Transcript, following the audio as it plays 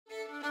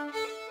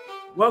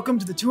Welcome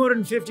to the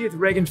 250th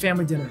Reagan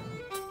family dinner.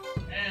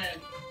 And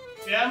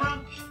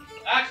camera,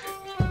 action.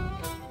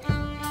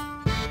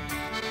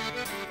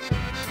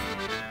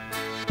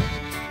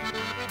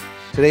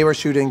 Today we're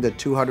shooting the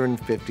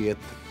 250th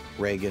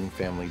Reagan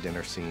family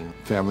dinner scene.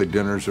 Family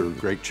dinners are a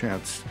great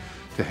chance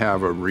to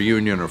have a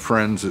reunion of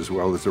friends as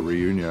well as a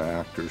reunion of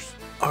actors.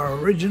 Our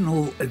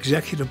original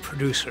executive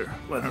producer,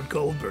 Leonard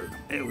Goldberg,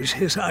 it was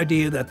his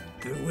idea that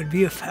there would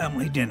be a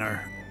family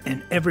dinner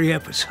in every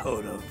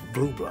episode of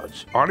Blue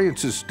Bloods.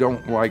 Audiences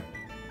don't like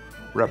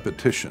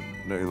repetition,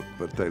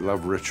 but they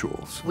love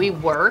rituals. We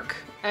work,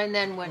 and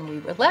then when we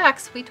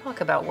relax, we talk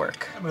about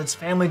work. But it's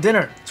family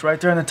dinner. It's right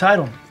there in the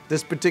title.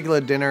 This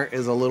particular dinner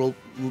is a little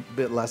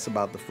bit less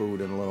about the food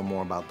and a little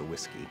more about the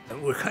whiskey.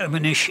 We're kind of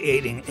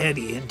initiating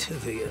Eddie into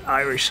the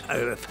Irish side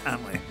of the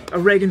family. A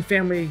Reagan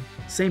family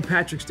St.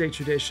 Patrick's Day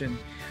tradition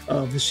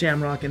of the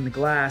shamrock in the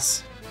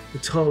glass, the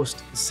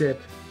toast, the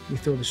sip, you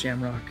throw the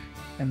shamrock,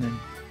 and then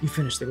you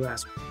finish the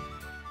glass.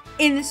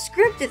 In the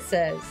script, it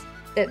says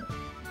that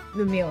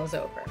the meal is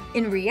over.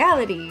 In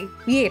reality,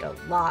 we ate a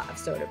lot of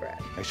soda bread.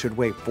 I should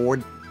weigh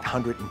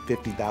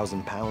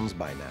 450,000 pounds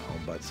by now,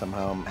 but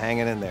somehow I'm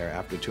hanging in there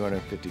after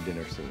 250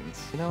 dinner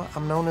scenes. You know,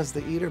 I'm known as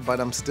the eater, but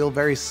I'm still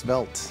very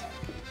svelte.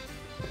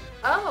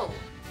 Oh.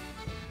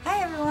 Hi,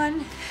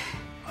 everyone.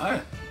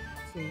 Hi.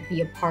 To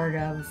be a part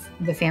of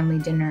the family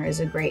dinner is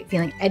a great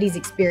feeling. Eddie's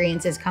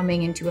experience is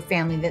coming into a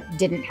family that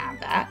didn't have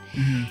that,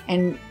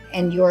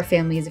 and your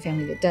family is a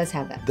family that does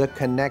have that. The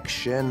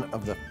connection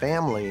of the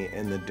family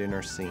in the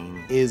dinner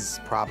scene is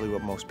probably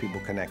what most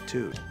people connect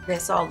to.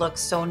 This all looks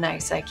so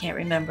nice. I can't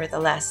remember the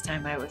last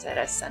time I was at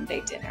a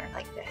Sunday dinner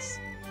like this.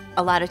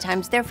 A lot of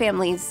times their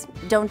families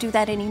don't do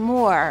that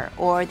anymore,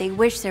 or they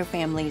wish their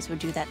families would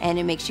do that, and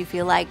it makes you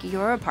feel like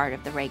you're a part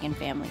of the Reagan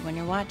family when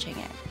you're watching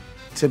it.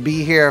 To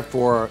be here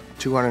for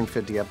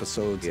 250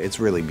 episodes, it's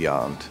really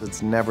beyond.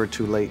 It's never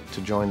too late to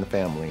join the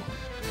family.